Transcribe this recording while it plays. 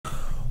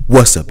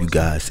What's up, you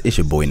guys? It's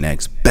your boy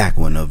Next, back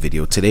with another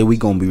video. Today we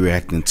gonna be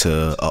reacting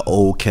to an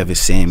old Kevin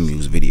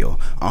Samules video.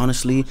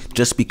 Honestly,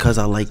 just because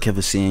I like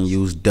Kevin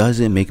Samules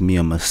doesn't make me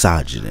a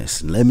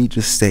misogynist. Let me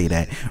just say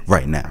that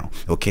right now,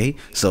 okay?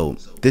 So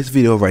this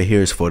video right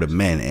here is for the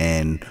men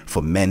and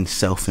for men's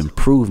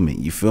self-improvement.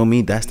 You feel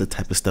me? That's the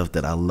type of stuff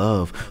that I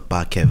love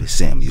by Kevin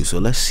Samules. So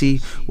let's see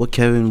what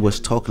Kevin was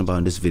talking about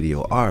in this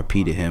video.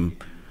 RIP to him.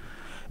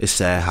 It's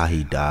sad how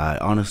he died.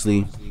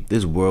 Honestly,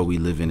 this world we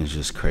live in is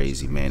just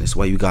crazy, man. It's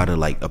why you gotta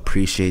like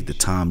appreciate the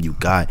time you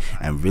got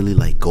and really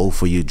like go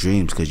for your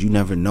dreams, because you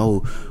never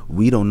know.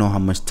 We don't know how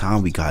much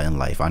time we got in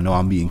life. I know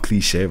I'm being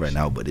cliche right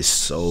now, but it's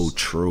so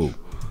true.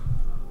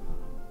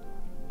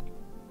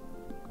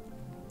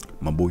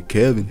 My boy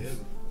Kevin.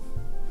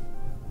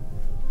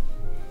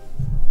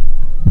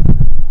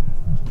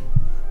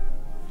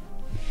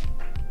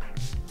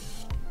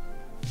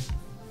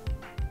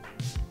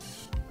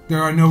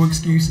 There are no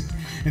excuses.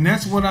 And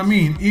that's what I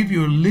mean. If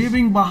you're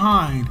living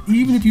behind,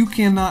 even if you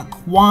cannot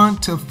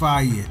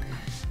quantify it,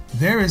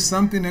 there is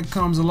something that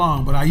comes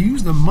along. But I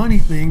use the money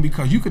thing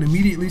because you can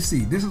immediately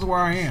see, this is where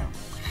I am.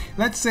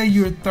 Let's say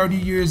you're 30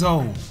 years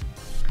old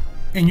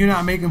and you're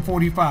not making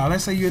 45.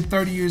 Let's say you're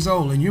 30 years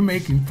old and you're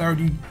making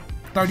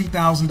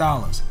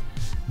 $30,000.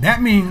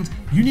 That means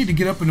you need to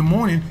get up in the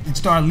morning and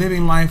start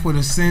living life with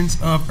a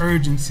sense of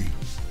urgency.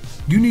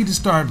 You need to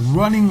start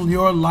running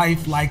your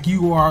life like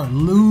you are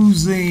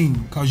losing,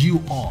 because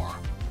you are.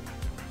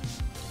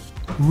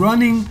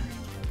 Running,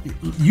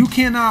 you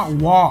cannot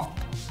walk.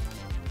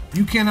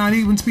 You cannot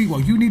even speak well.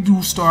 You need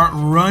to start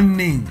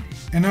running.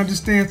 And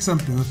understand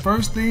something. The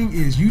first thing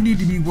is you need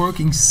to be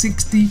working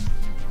 60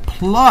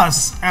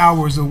 plus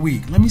hours a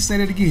week. Let me say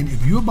that again.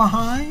 If you're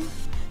behind,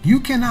 you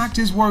cannot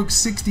just work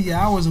 60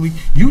 hours a week.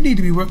 You need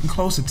to be working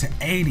closer to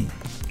 80.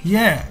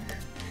 Yeah.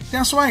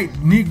 That's right,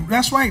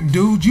 that's right,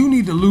 dude. You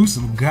need to lose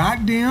some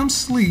goddamn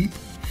sleep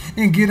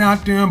and get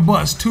out there and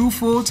bust 2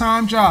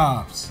 full-time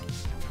jobs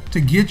to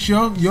get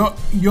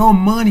your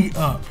money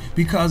up.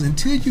 Because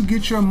until you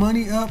get your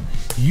money up,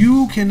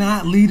 you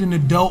cannot lead an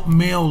adult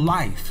male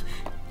life.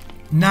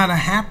 Not a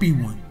happy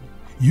one.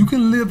 You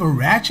can live a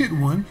ratchet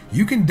one.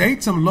 You can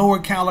date some lower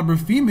caliber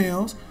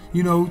females,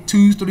 you know,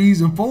 2s,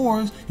 3s, and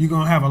 4s. You're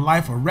gonna have a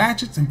life of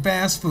ratchets and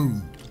fast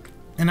food.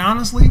 And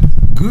honestly,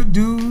 good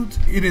dudes,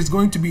 it is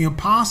going to be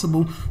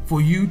impossible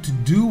for you to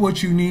do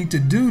what you need to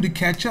do to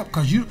catch up.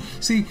 Because you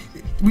see,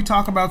 we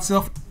talk about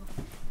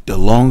the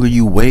longer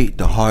you wait,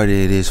 the harder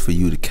it is for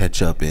you to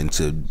catch up and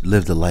to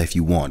live the life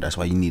you want. That's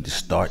why you need to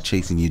start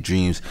chasing your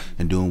dreams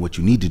and doing what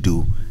you need to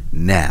do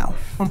now.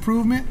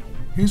 Improvement,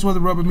 here's where the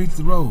rubber meets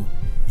the road.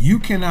 You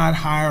cannot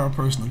hire a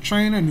personal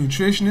trainer,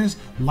 nutritionist,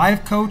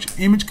 life coach,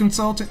 image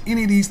consultant,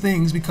 any of these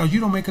things, because you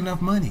don't make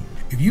enough money.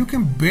 If you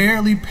can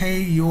barely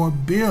pay your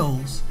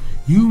bills,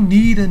 you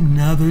need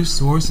another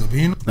source of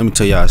income. Let me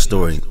tell y'all a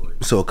story.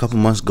 So a couple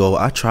months ago,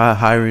 I tried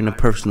hiring a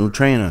personal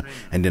trainer,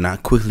 and then I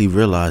quickly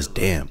realized,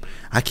 damn,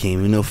 I can't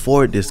even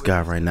afford this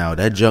guy right now.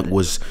 That junk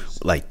was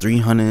like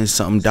 $300 and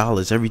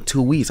something every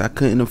 2 weeks. I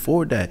couldn't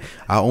afford that.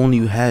 I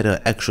only had an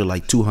extra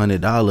like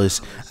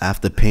 $200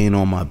 after paying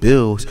all my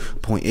bills.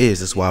 Point is,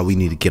 that's why we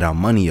need to get our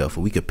money up,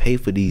 so we could pay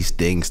for these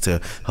things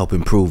to help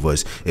improve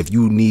us. If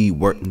you need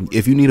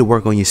to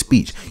work on your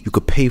speech, you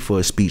could pay for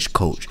a speech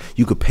coach.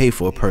 You could pay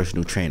for a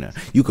personal trainer.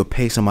 You could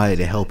pay somebody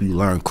to help you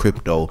learn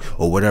crypto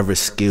or whatever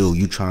skill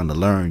you trying to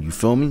learn. You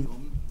feel me?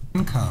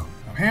 Income.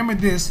 I've hammered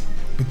this,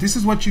 but this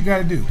is what you got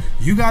to do.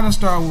 You got to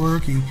start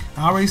working.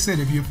 I already said,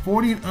 if you're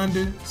 40 and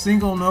under,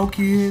 single, no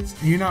kids,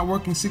 and you're not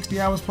working 60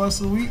 hours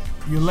plus a week,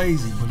 you're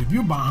lazy. But if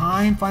you're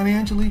behind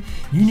financially,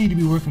 you need to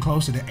be working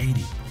closer to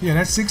 80. Yeah,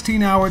 that's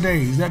 16-hour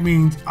days. That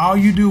means all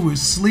you do is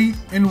sleep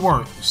and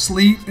work,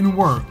 sleep and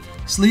work,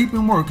 sleep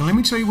and work. And let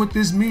me tell you what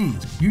this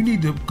means. You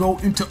need to go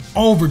into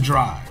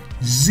overdrive.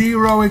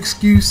 Zero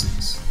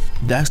excuses.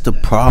 That's the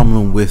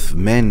problem with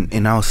men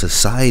in our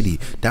society.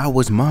 That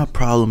was my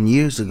problem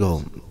years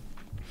ago.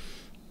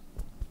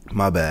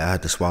 My bad, I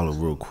had to swallow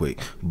real quick.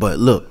 But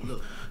look,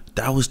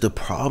 that was the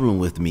problem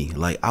with me.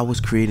 Like, I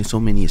was creating so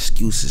many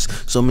excuses.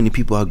 So many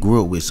people I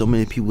grew up with, so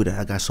many people that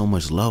I got so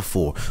much love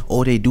for.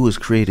 All they do is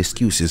create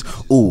excuses.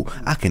 Oh,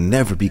 I can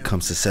never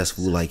become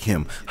successful like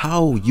him.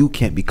 How you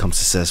can't become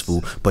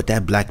successful, but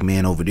that black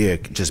man over there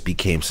just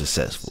became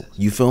successful?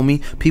 You feel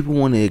me? People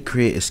want to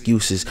create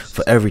excuses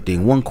for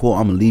everything. One quote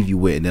I'm gonna leave you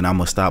with, and then I'm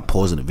gonna stop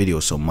pausing the video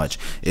so much,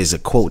 is a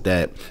quote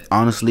that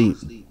honestly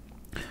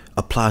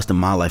applies to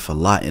my life a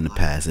lot in the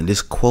past. And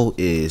this quote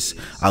is,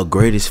 our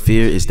greatest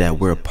fear is that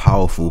we're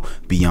powerful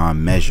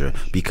beyond measure.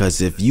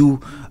 Because if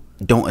you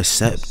don't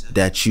accept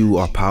that you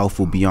are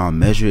powerful beyond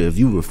measure, if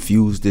you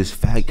refuse this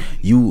fact,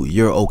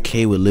 you're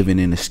okay with living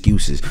in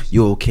excuses.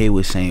 You're okay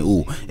with saying,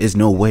 "Ooh, there's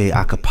no way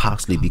I could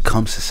possibly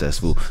become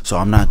successful, so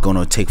I'm not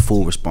gonna take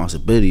full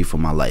responsibility for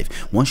my life."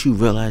 Once you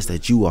realize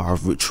that you are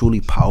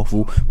truly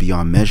powerful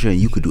beyond measure and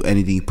you could do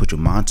anything you put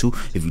your mind to,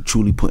 if you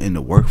truly put in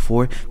the work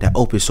for it, that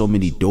opens so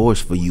many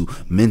doors for you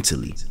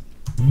mentally.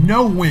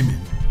 No women,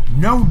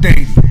 no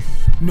dating,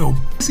 no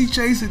pussy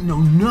chasing,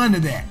 no none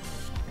of that.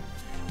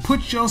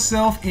 Put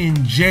yourself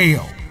in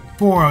jail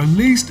for at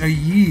least a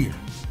year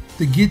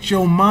to get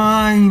your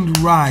mind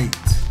right.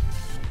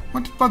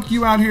 What the fuck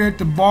you out here at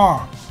the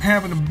bar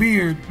having a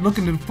beer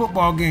looking at the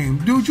football game?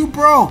 Dude, you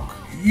broke.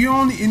 You're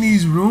only in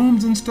these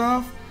rooms and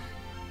stuff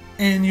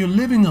and you're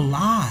living a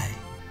lie.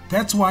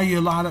 That's why a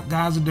lot of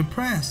guys are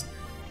depressed.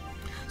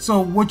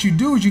 So what you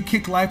do is you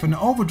kick life into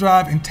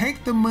overdrive and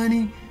take the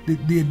money,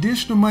 the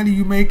additional money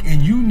you make,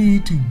 and you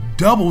need to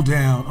double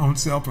down on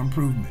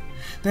self-improvement.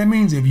 That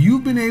means if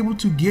you've been able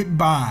to get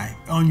by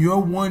on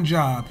your one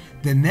job,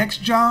 the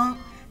next job,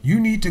 you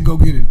need to go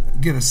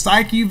get a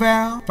psych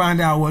eval, find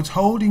out what's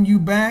holding you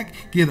back,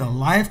 get a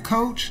life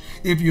coach.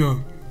 If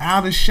you're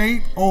out of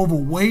shape,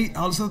 overweight,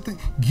 all this other thing,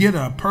 get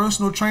a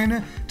personal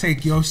trainer,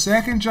 take your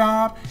second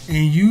job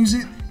and use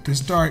it to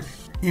start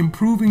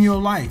improving your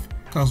life.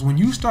 Because when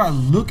you start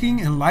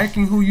looking and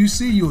liking who you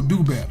see, you'll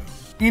do better.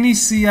 Any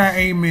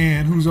CIA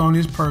man who's on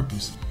his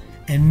purpose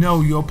and know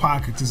your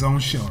pockets is on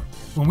short.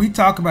 When we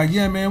talk about,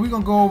 yeah, man, we're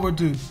gonna go over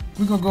to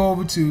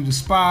the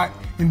spot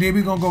and then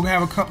we're gonna go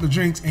have a couple of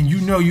drinks, and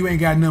you know you ain't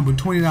got nothing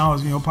but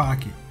 $20 in your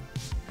pocket.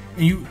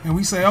 And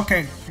we say,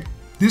 okay,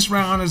 this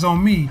round is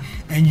on me,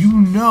 and you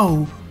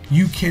know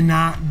you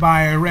cannot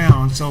buy a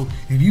round. So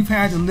if you've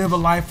had to live a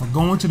life of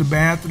going to the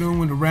bathroom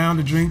when the round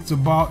of drinks are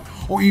bought,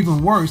 or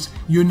even worse,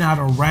 you're not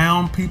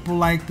around people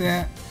like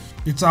that.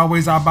 It's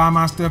always, I buy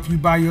my stuff, you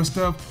buy your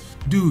stuff.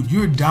 Dude,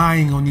 you're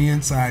dying on the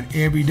inside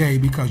every day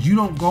because you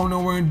don't go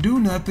nowhere and do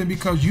nothing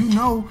because you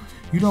know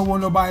you don't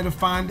want nobody to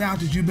find out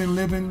that you've been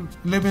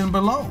living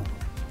below.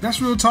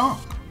 That's real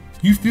talk.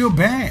 You feel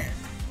bad.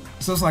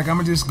 So it's like, I'm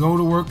gonna just go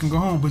to work and go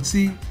home. But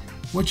see,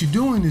 what you're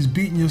doing is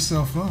beating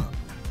yourself up.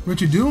 What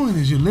you're doing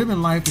is you're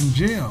living life in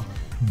jail.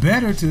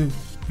 Better to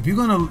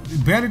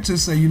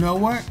say, you know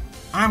what?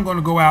 I'm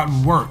gonna go out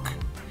and work.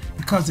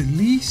 Because at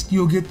least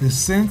you'll get the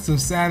sense of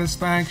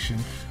satisfaction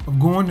of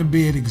going to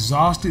bed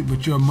exhausted,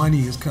 but your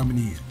money is coming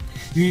in.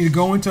 You need to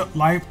go into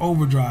life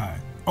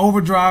overdrive.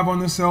 Overdrive on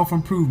the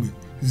self-improvement.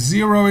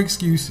 Zero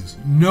excuses.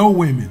 No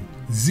women.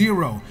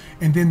 Zero.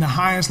 And then the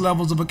highest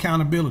levels of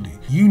accountability.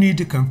 You need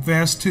to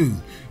confess too.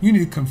 You need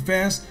to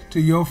confess to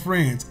your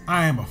friends,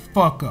 I am a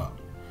fuck up.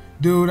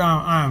 Dude,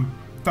 I'm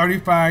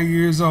 35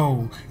 years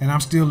old and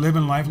I'm still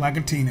living life like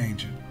a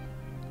teenager.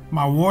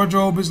 My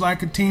wardrobe is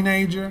like a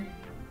teenager.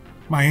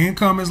 My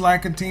income is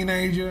like a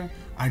teenager.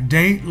 I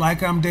date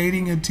like I'm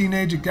dating a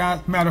teenager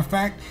guy. Matter of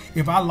fact,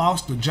 if I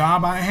lost the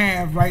job I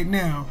have right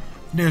now,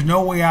 there's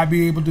no way I'd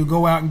be able to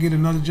go out and get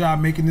another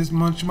job making this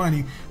much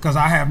money because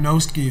I have no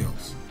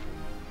skills.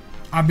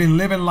 I've been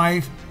living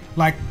life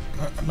like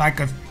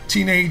a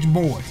teenage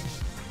boy.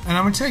 And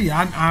I'm gonna tell you,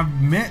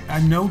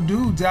 I know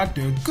dudes out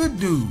there, good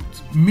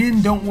dudes.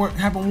 Men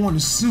haven't worn a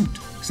suit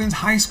since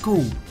high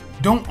school.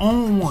 Don't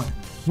own one.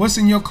 What's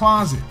in your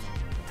closet?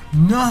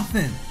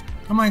 Nothing.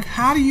 I'm like,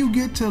 how do you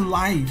get to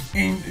life?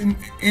 And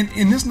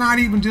it's not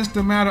even just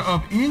a matter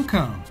of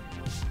income.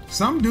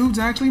 Some dudes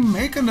actually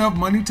make enough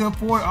money to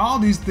afford all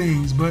these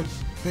things, but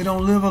they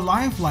don't live a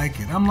life like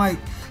it. I'm like,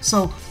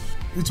 so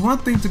it's one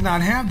thing to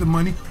not have the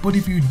money, but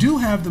if you do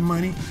have the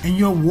money and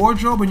your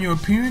wardrobe and your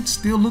appearance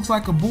still looks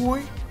like a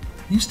boy,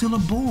 you're still a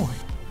boy.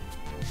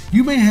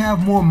 You may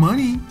have more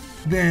money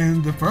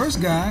than the first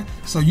guy,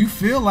 so you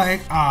feel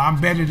like, I'm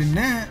better than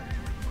that.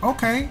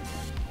 Okay,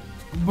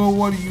 but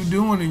what are you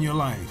doing in your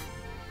life?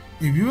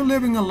 If you're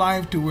living a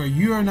life to where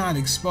you're not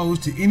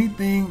exposed to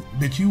anything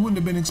that you wouldn't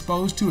have been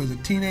exposed to as a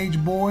teenage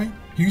boy,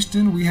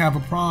 Houston, we have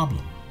a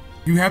problem.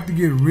 You have to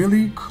get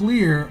really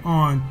clear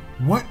on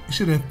what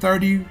should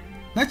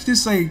let's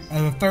just say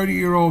a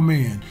 30-year-old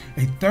man.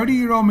 A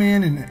 30-year-old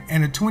man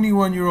and a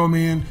 21-year-old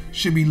man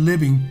should be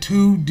living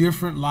two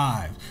different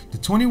lives. The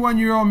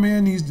 21-year-old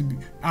man needs to be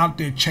out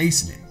there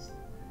chasing it.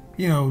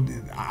 You know,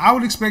 I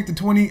would expect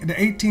the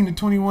 18 to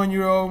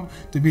 21-year-old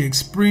to be at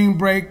spring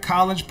break,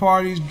 college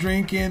parties,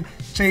 drinking,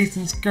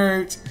 chasing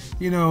skirts,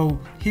 you know,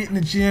 hitting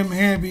the gym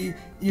heavy,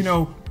 you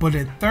know. But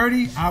at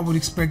 30, I would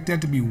expect that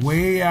to be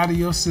way out of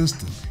your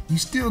system. You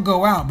still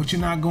go out, but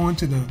you're not going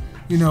to the,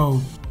 you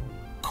know,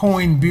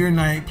 coin beer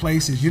night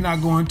places. You're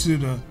not going to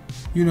the,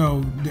 you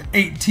know, the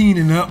 18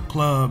 and up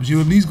clubs.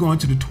 You're at least going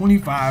to the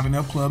 25 and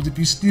up clubs if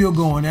you're still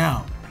going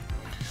out.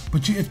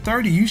 But at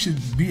 30, you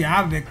should be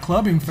out of that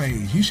clubbing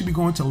phase. You should be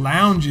going to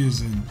lounges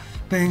and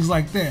things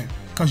like that.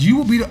 Because you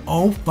will be the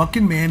old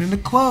fucking man in the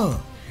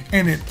club.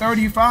 And at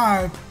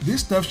 35, this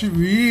stuff should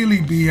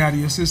really be out of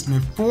your system.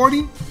 At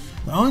 40,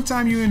 the only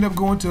time you end up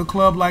going to a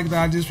club like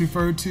that I just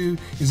referred to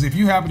is if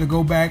you happen to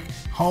go back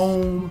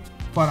home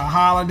for the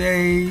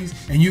holidays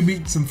and you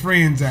meet some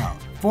friends out.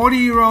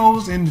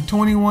 40-year-olds in the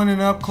 21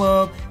 and up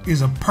club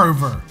is a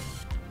pervert.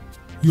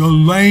 You're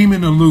lame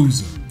and a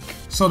loser.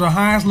 So the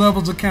highest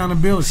levels of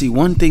accountability. See,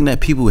 one thing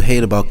that people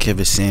hate about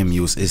Kevin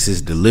Samules is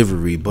his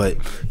delivery, but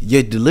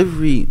your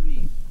delivery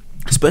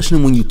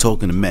Especially when you're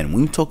talking to men.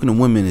 When you're talking to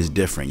women, it's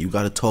different. You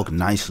got to talk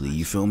nicely,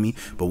 you feel me?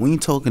 But when you're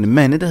talking to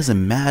men, it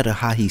doesn't matter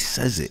how he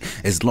says it,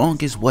 as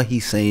long as what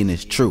he's saying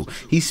is true.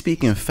 He's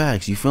speaking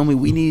facts, you feel me?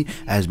 We need,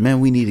 as men,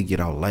 we need to get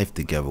our life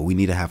together. We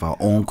need to have our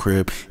own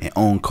crib and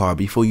own car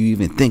before you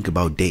even think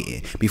about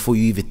dating, before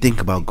you even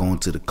think about going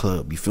to the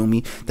club, you feel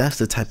me? That's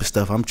the type of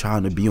stuff I'm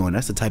trying to be on.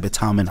 That's the type of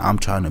timing I'm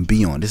trying to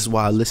be on. This is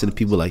why I listen to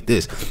people like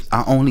this.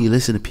 I only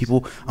listen to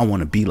people I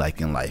want to be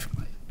like in life.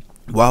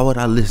 Why would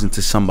I listen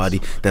to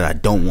somebody that I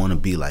don't want to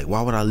be like?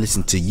 Why would I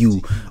listen to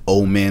you,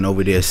 old man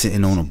over there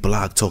sitting on a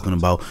block talking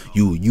about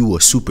you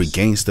a super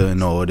gangster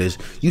and all this?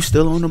 You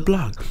still on the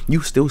block.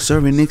 You still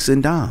serving nicks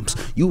and dimes.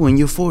 You in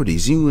your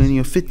 40s. You in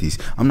your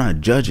 50s. I'm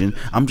not judging.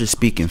 I'm just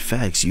speaking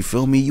facts. You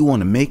feel me? You want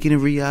to make it in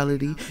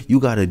reality? You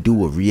got to do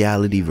what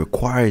reality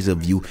requires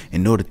of you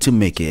in order to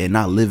make it and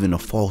not live in a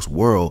false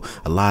world.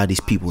 A lot of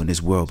these people in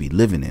this world be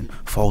living in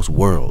false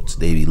worlds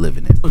they be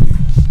living in.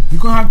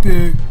 You're going to have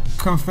to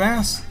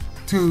confess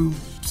to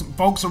some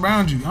folks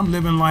around you. I'm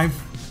living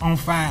life on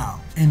foul.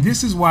 And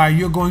this is why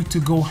you're going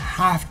to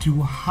have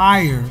to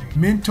hire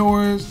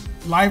mentors,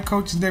 life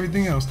coaches, and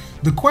everything else.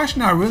 The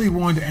question I really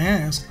wanted to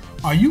ask,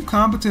 are you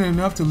competent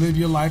enough to live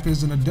your life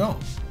as an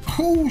adult?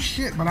 Oh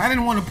shit, but I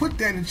didn't want to put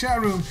that in the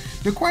chat room.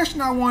 The question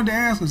I wanted to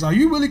ask is, are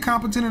you really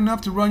competent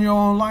enough to run your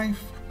own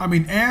life? I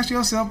mean, ask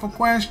yourself a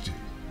question.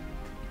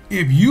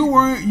 If you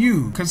weren't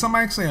you, because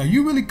somebody say, are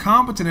you really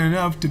competent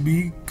enough to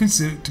be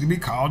considered to be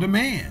called a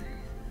man?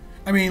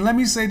 I mean, let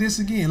me say this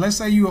again. Let's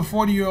say you're a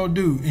 40-year-old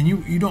dude and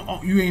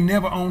you ain't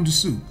never owned a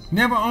suit.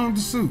 Never owned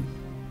a suit.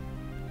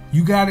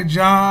 You got a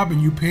job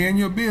and you paying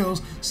your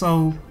bills,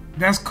 so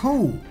that's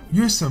cool.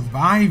 You're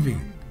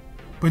surviving.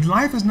 But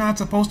life is not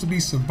supposed to be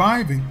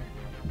surviving.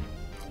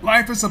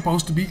 Life is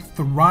supposed to be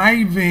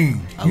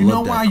thriving. You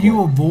know why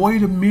you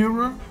avoid a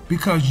mirror?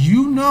 Because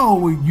you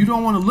know you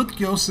don't want to look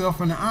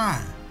yourself in the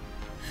eye.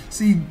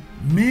 See,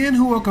 men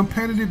who are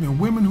competitive and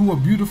women who are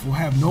beautiful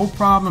have no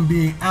problem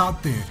being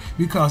out there,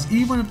 because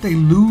even if they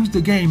lose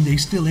the game, they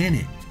still in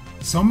it.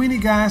 So many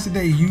guys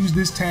today use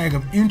this tag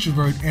of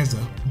introvert as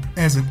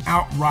an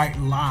outright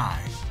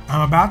lie.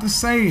 I'm about to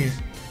say it,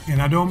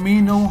 and I don't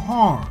mean no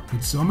harm,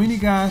 but so many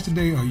guys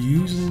today are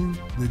using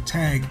the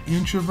tag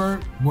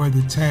introvert where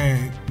the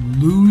tag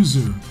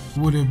loser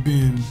would have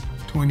been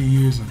 20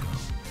 years ago.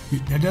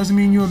 That doesn't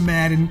mean you're a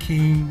Madden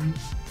king.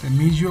 That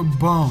means you're a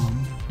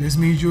bum. This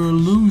means you're a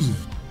loser.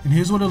 And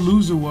here's what a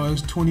loser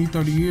was 20,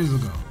 30 years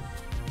ago.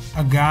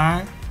 A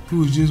guy who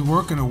was just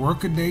working a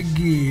workaday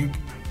gig.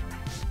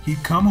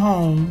 He'd come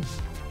home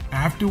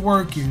after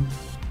working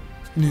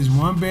in his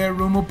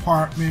one-bedroom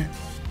apartment.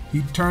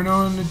 He'd turn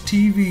on the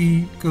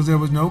TV because there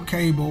was no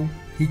cable.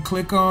 He'd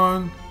click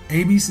on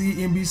ABC,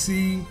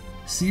 NBC,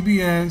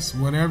 CBS,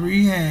 whatever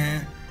he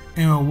had,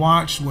 and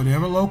watch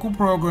whatever local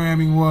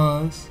programming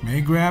was,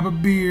 may grab a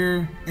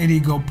beer, and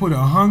he'd go put a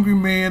Hungry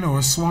Man or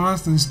a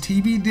Swanson's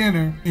TV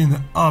dinner in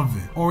the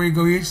oven. Or he'd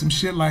go eat some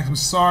shit like some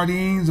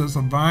sardines or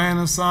some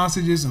Vienna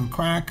sausages and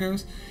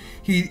crackers.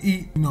 He'd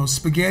eat,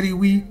 spaghetti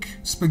week,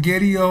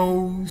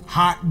 SpaghettiOs,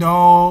 hot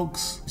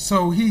dogs.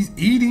 So he's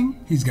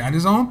eating, he's got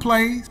his own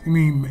place. I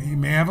mean, he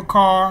may have a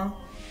car.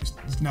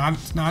 It's not,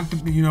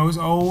 it's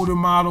older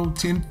model,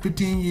 10,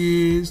 15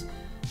 years.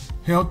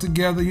 Held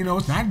together,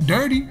 it's not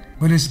dirty,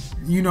 but it's,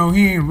 he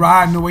ain't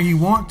riding the way he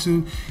want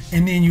to.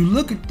 And then you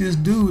look at this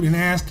dude and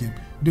ask him,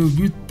 dude,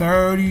 you're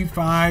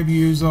 35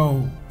 years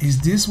old.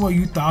 Is this where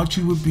you thought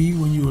you would be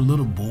when you were a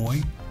little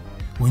boy?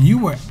 When you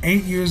were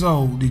 8 years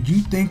old, did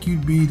you think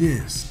you'd be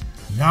this?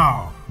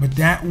 No, but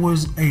that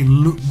was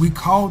we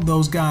called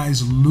those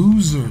guys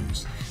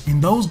losers.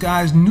 And those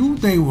guys knew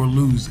they were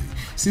losing.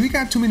 See, we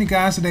got too many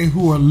guys today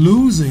who are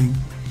losing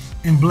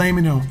and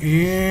blaming on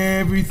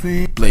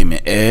everything. Blaming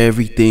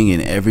everything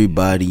and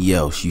everybody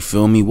else. You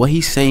feel me? What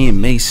he's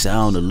saying may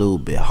sound a little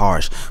bit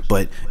harsh,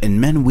 but in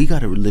men, we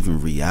gotta live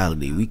in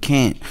reality. We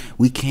can't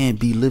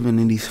be living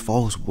in these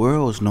false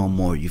worlds no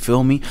more. You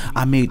feel me?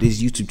 I made this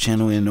YouTube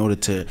channel in order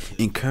to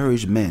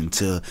encourage men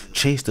to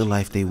chase the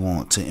life they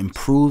want, to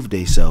improve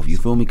themselves. You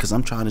feel me? Because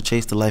I'm trying to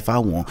chase the life I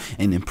want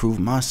and improve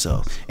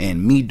myself.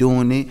 And me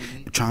doing it,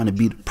 trying to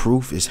be the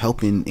proof, is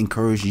helping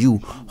encourage you,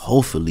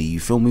 hopefully. You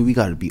feel me? We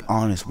got to be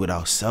honest with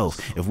ourselves.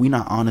 If we're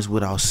not honest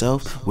with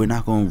ourselves, we're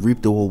not going to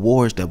reap the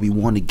rewards that we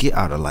want to get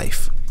out of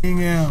life.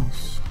 Anything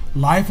else.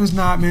 Life is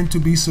not meant to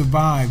be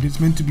survived, it's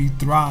meant to be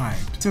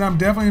thrived. So I'm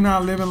definitely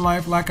not living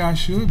life like I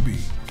should be.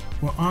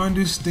 Well,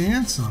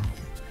 understand something.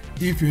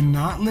 If you're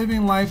not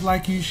living life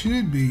like you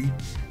should be,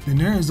 then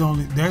there's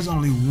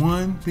only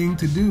one thing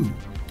to do.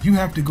 You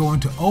have to go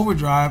into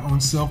overdrive on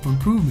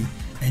self-improvement.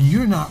 And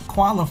you're not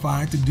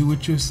qualified to do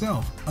it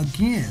yourself.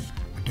 Again,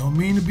 I don't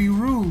mean to be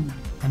rude.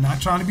 I'm not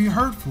trying to be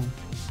hurtful.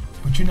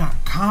 But you're not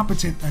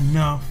competent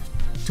enough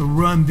to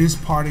run this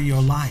part of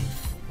your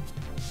life.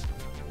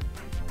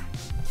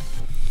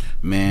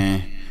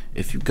 Man,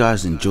 If you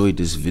guys enjoyed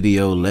this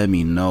video, let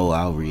me know.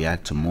 I'll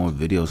react to more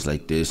videos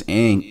like this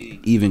and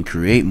even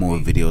create more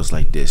videos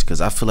like this,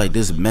 because I feel like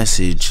this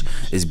message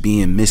is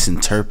being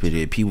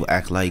misinterpreted. People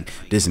act like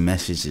this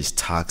message is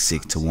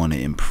toxic to want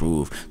to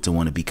improve, to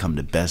want to become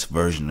the best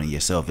version of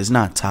yourself. It's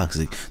not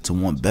toxic to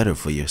want better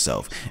for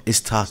yourself. It's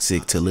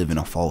toxic to live in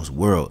a false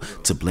world,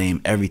 to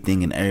blame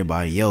everything and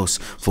everybody else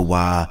for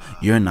why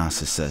you're not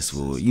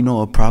successful. You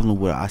know, a problem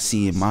what I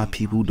see in my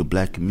people, the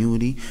black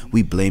community,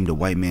 we blame the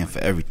white man for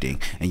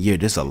everything. And yeah,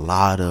 there's a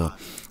lot of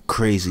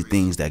crazy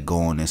things that go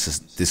on in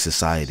this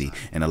society,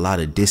 and a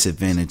lot of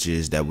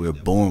disadvantages that we're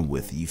born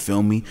with, you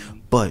feel me?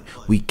 But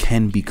we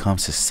can become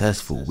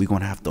successful. We're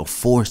gonna have to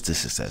force the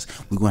success.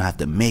 We're gonna have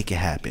to make it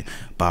happen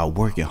by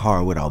working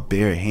hard with our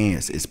bare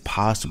hands. It's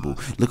possible.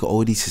 Look at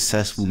all these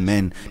successful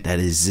men that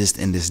exist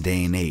in this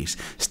day and age.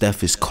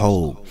 Steph is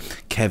Cole,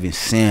 Kevin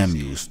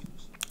Samules,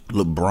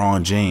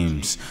 LeBron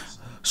James,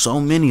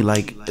 so many,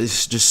 like,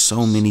 it's just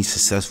so many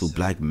successful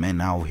black men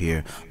out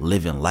here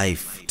living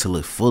life to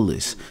the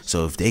fullest.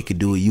 So if they could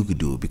do it, you could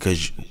do it,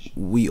 because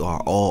we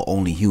are all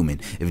only human.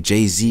 If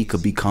Jay-Z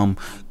could become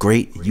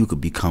great, you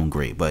could become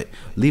great. But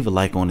leave a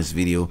like on this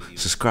video,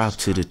 subscribe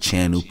to the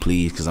channel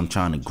please, because I'm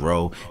trying to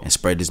grow and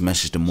spread this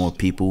message to more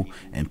people.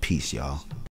 And peace, y'all.